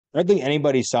I don't think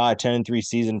anybody saw a 10-3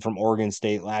 season from Oregon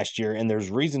State last year, and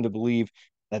there's reason to believe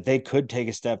that they could take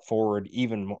a step forward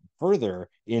even further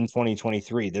in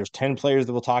 2023. There's 10 players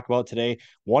that we'll talk about today,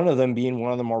 one of them being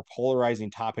one of the more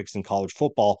polarizing topics in college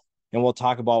football. And we'll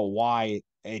talk about why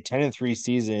a 10-3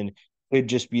 season could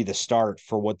just be the start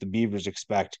for what the Beavers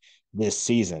expect this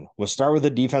season. We'll start with the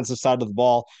defensive side of the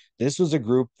ball. This was a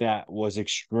group that was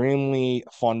extremely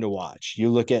fun to watch. You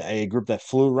look at a group that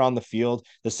flew around the field,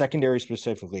 the secondary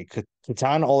specifically. Katan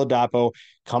Oladapo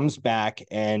comes back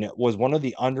and was one of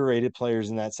the underrated players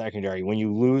in that secondary. When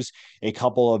you lose a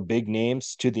couple of big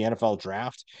names to the NFL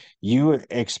draft, you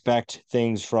expect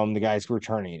things from the guys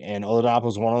returning. And Oladapo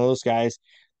is one of those guys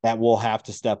that will have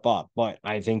to step up. But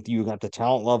I think you got the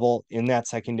talent level in that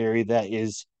secondary that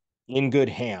is in good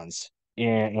hands.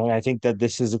 And I think that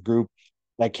this is a group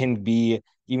that can be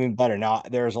even better. Now,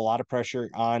 there's a lot of pressure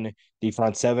on the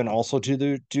front seven also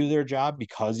to do their job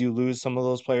because you lose some of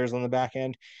those players on the back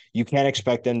end. You can't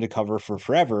expect them to cover for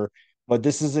forever, but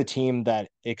this is a team that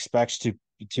expects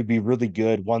to be really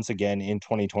good once again in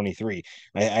 2023.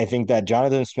 I think that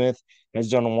Jonathan Smith has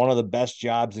done one of the best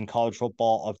jobs in college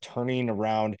football of turning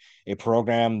around a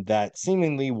program that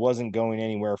seemingly wasn't going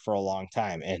anywhere for a long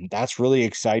time. And that's really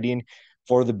exciting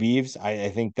for the Beavs. I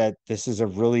think that this is a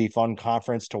really fun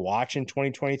conference to watch in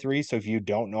 2023. So if you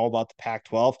don't know about the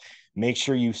Pac-12, make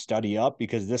sure you study up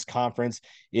because this conference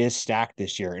is stacked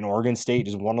this year. And Oregon State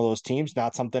is one of those teams,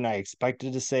 not something I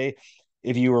expected to say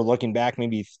if you were looking back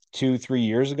maybe 2, 3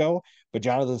 years ago. But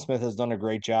Jonathan Smith has done a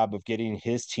great job of getting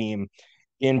his team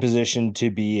in position to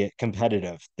be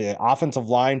competitive. The offensive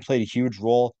line played a huge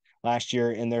role last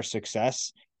year in their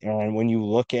success. And when you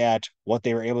look at what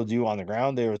they were able to do on the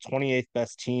ground, they were the 28th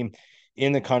best team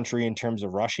in the country in terms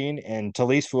of rushing. And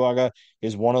Talise Fuaga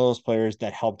is one of those players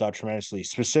that helped out tremendously.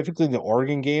 Specifically, the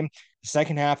Oregon game, the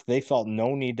second half, they felt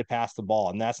no need to pass the ball.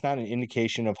 And that's not an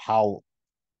indication of how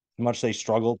much they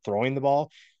struggled throwing the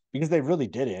ball because they really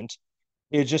didn't.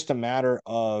 It's just a matter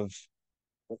of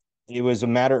it was a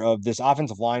matter of this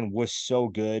offensive line was so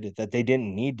good that they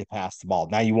didn't need to pass the ball.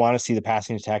 Now you want to see the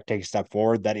passing attack take a step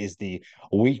forward. That is the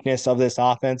weakness of this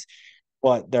offense,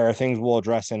 but there are things we'll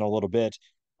address in a little bit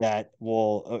that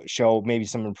will show maybe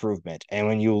some improvement. And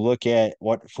when you look at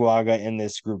what Fuaga and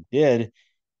this group did,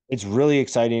 it's really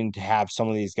exciting to have some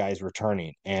of these guys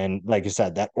returning. And like I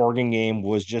said, that Oregon game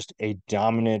was just a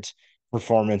dominant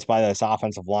performance by this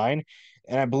offensive line.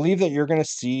 And I believe that you're going to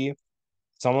see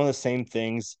some of the same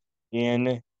things in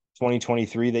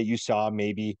 2023 that you saw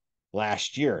maybe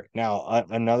last year. Now,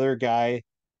 another guy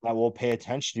that we'll pay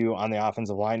attention to on the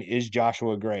offensive line is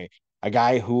Joshua Gray, a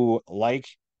guy who, like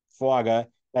Fuaga,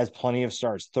 has plenty of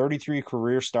starts, 33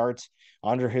 career starts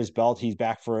under his belt. He's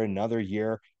back for another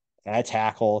year at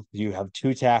tackle. You have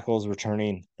two tackles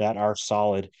returning that are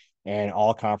solid and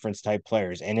all conference type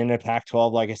players. And in a Pac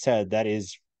 12, like I said, that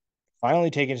is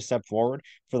finally taking a step forward.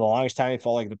 For the longest time, it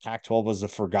felt like the Pac 12 was a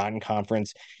forgotten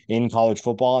conference in college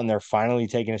football, and they're finally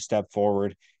taking a step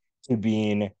forward to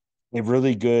being a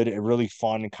really good, a really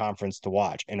fun conference to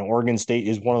watch. And Oregon State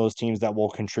is one of those teams that will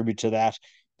contribute to that.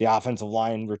 The offensive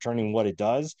line returning what it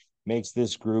does makes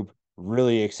this group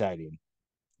really exciting.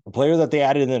 The player that they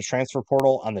added in the transfer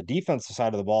portal on the defensive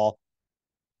side of the ball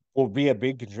will be a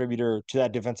big contributor to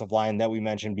that defensive line that we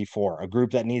mentioned before, a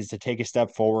group that needs to take a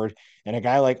step forward. And a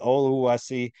guy like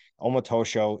Oluwasi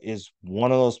Omotosho is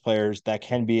one of those players that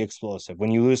can be explosive. When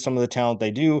you lose some of the talent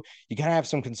they do, you kind of have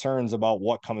some concerns about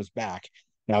what comes back.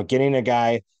 Now, getting a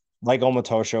guy like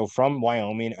Omotosho from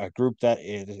Wyoming, a group that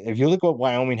is, if you look what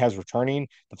Wyoming has returning,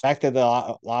 the fact that they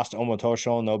lost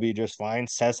Omotosho and they'll be just fine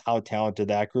says how talented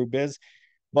that group is.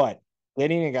 But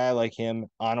getting a guy like him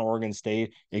on Oregon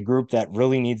State, a group that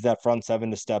really needs that front seven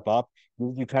to step up,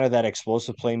 you kind of that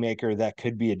explosive playmaker that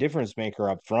could be a difference maker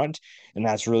up front. And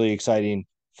that's really exciting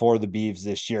for the Beavs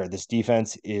this year. This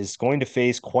defense is going to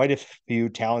face quite a few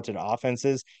talented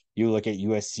offenses. You look at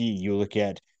USC, you look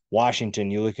at Washington,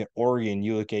 you look at Oregon,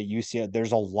 you look at UCLA.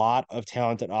 There's a lot of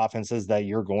talented offenses that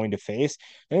you're going to face.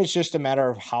 And it's just a matter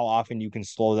of how often you can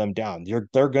slow them down.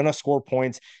 They're going to score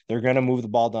points. They're going to move the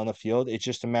ball down the field. It's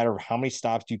just a matter of how many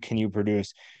stops you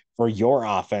produce for your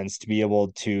offense to be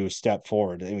able to step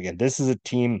forward. And again, this is a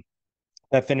team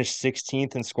that finished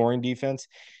 16th in scoring defense.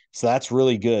 So that's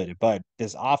really good. But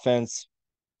this offense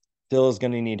still is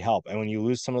going to need help. And when you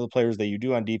lose some of the players that you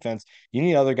do on defense, you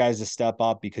need other guys to step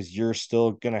up because you're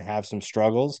still going to have some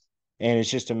struggles. And it's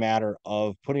just a matter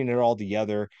of putting it all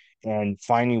together and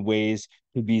finding ways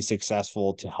to be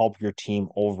successful to help your team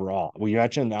overall. We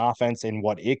mentioned the offense and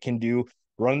what it can do.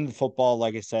 Running the football,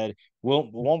 like I said,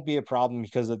 won't be a problem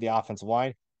because of the offensive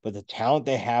line, but the talent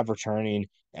they have returning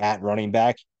at running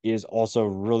back is also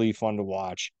really fun to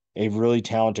watch. A really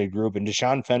talented group. And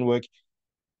Deshaun Fenwick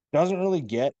doesn't really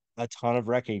get a ton of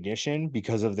recognition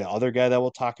because of the other guy that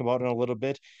we'll talk about in a little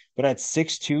bit. But at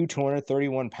 6'2,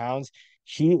 231 pounds,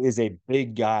 he is a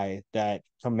big guy that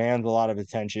commands a lot of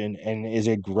attention and is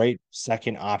a great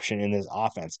second option in this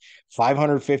offense.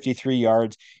 553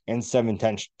 yards and seven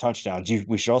touchdowns.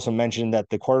 We should also mention that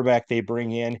the quarterback they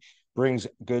bring in brings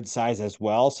good size as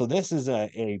well. So this is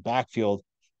a backfield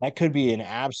that could be an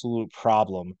absolute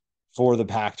problem for the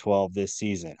Pac-12 this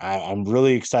season. I'm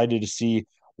really excited to see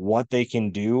what they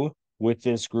can do with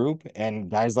this group. And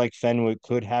guys like Fenwick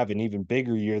could have an even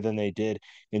bigger year than they did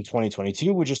in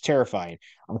 2022, which is terrifying.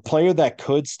 A player that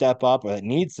could step up, or that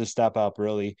needs to step up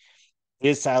really,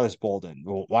 is Silas Bolden.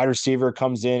 Wide receiver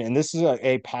comes in, and this is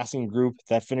a passing group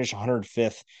that finished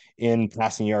 105th in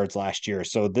passing yards last year.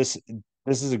 So this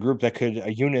is a group that could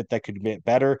a unit that could get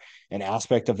better, an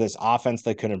aspect of this offense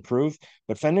that could improve.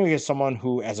 But Fenwick is someone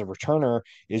who, as a returner,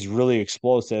 is really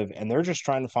explosive, and they're just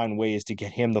trying to find ways to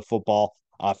get him the football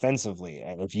offensively.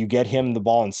 And if you get him the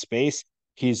ball in space,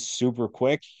 he's super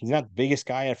quick. He's not the biggest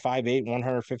guy at 5'8",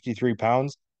 153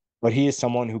 pounds, but he is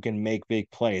someone who can make big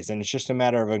plays. And it's just a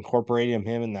matter of incorporating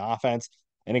him in the offense.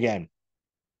 And again,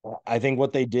 I think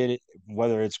what they did,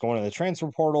 whether it's going to the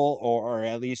transfer portal or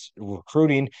at least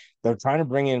recruiting, they're trying to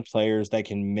bring in players that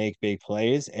can make big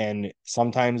plays. And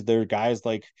sometimes they're guys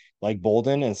like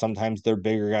Bolden, and sometimes they're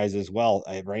bigger guys as well.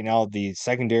 Right now, the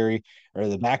secondary, or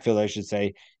the backfield, I should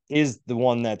say, is the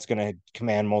one that's going to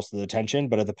command most of the attention.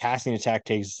 But if the passing attack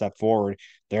takes a step forward,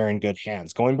 they're in good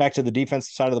hands. Going back to the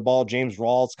defensive side of the ball, James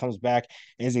Rawls comes back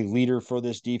as a leader for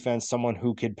this defense, someone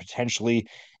who could potentially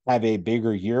have a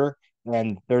bigger year,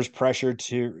 and there's pressure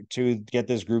to get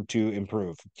this group to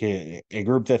improve. A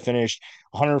group that finished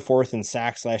 104th in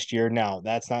sacks last year. Now,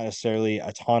 that's not necessarily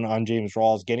a ton on James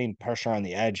Rawls. Getting pressure on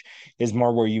the edge is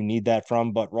more where you need that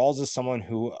from. But Rawls is someone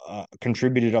who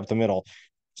contributed up the middle.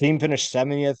 Team finished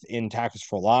 70th in tackles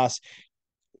for loss.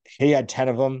 He had 10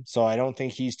 of them, so I don't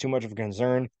think he's too much of a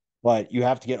concern. But you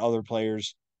have to get other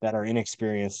players that are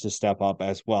inexperienced to step up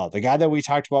as well. The guy that we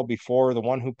talked about before, the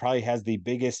one who probably has the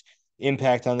biggest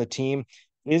impact on the team,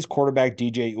 is quarterback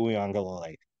DJ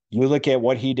Uiagalelei. You look at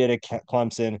what he did at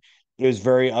Clemson, it was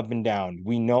very up and down.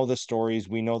 We know the stories,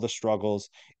 we know the struggles,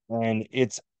 and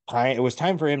it was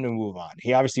time for him to move on.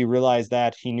 He obviously realized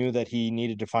that. He knew that he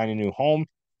needed to find a new home,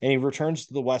 and he returns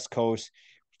to the West Coast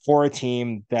for a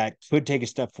team that could take a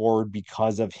step forward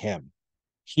because of him.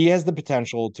 He has the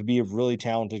potential to be a really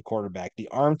talented quarterback. The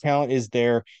arm talent is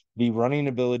there. The running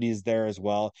ability is there as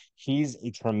well. He's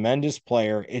a tremendous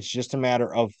player. It's just a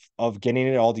matter of getting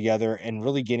it all together and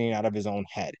really getting out of his own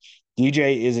head.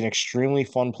 DJ is an extremely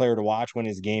fun player to watch when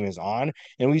his game is on,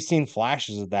 and we've seen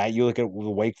flashes of that. You look at the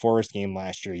Wake Forest game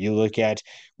last year. You look at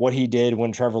what he did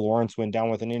when Trevor Lawrence went down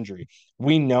with an injury.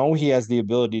 We know he has the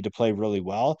ability to play really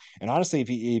well, and honestly, if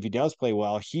he does play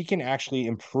well, he can actually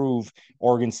improve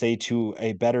Oregon State to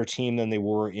a better team than they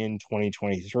were in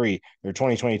 2023 or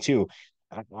 2022.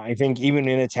 I think even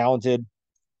in a talented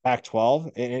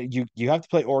Pac-12, you have to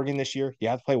play Oregon this year. You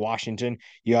have to play Washington.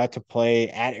 You have to play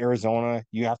at Arizona.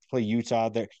 You have to play Utah.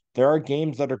 There are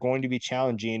games that are going to be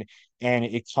challenging, and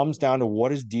it comes down to what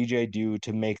does DJ do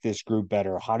to make this group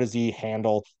better? How does he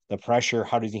handle the pressure?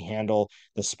 How does he handle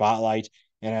the spotlight?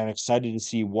 And I'm excited to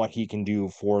see what he can do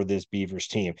for this Beavers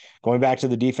team. Going back to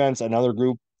the defense, another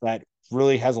group that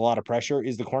really has a lot of pressure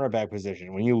is the cornerback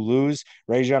position. When you lose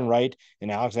Rajon Wright and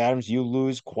Alex Adams, you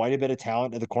lose quite a bit of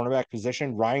talent at the cornerback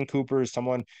position. Ryan Cooper is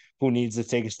someone who needs to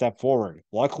take a step forward.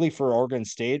 Luckily for Oregon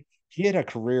State, he had a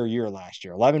career year last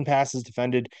year. 11 passes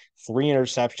defended, 3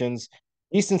 interceptions.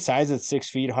 Decent size at 6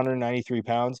 feet, 193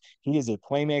 pounds. He is a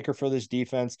playmaker for this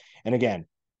defense. And again,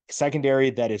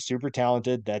 secondary that is super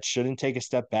talented, that shouldn't take a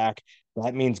step back.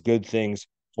 That means good things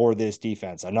for this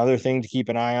defense. Another thing to keep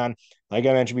an eye on, like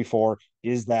I mentioned before,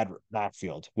 is that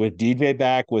backfield. With DJ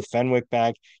back, with Fenwick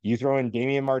back, you throw in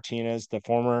Damian Martinez, the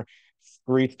former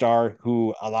three-star,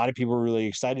 who a lot of people are really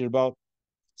excited about.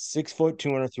 6 foot,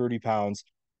 230 pounds.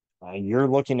 You're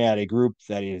looking at a group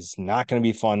that is not going to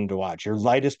be fun to watch. Your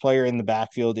lightest player in the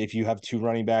backfield, if you have two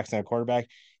running backs and a quarterback,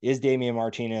 is Damian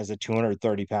Martinez at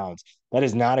 230 pounds. That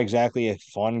is not exactly a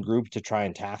fun group to try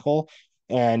and tackle.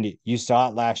 And you saw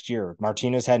it last year.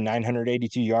 Martinez had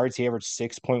 982 yards. He averaged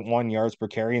 6.1 yards per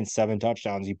carry and 7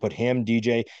 touchdowns. You put him,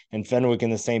 DJ, and Fenwick in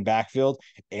the same backfield,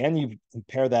 and you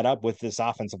pair that up with this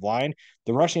offensive line,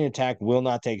 the rushing attack will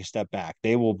not take a step back.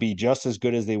 They will be just as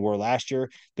good as they were last year.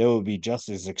 They will be just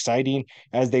as exciting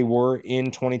as they were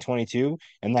in 2022.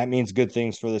 And that means good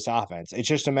things for this offense. It's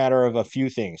just a matter of a few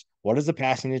things. What does the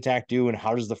passing attack do, and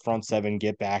how does the front seven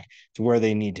get back to where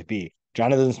they need to be?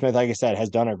 Jonathan Smith, like I said, has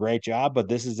done a great job, but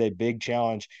this is a big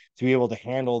challenge to be able to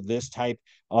handle this type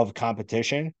of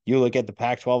competition. You look at the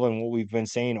Pac-12 and what we've been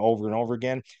saying over and over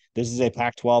again. This is a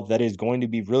Pac-12 that is going to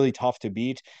be really tough to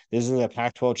beat. This is a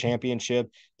Pac-12 championship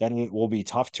that will be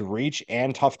tough to reach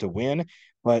and tough to win.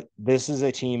 But this is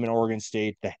a team in Oregon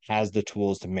State that has the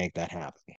tools to make that happen.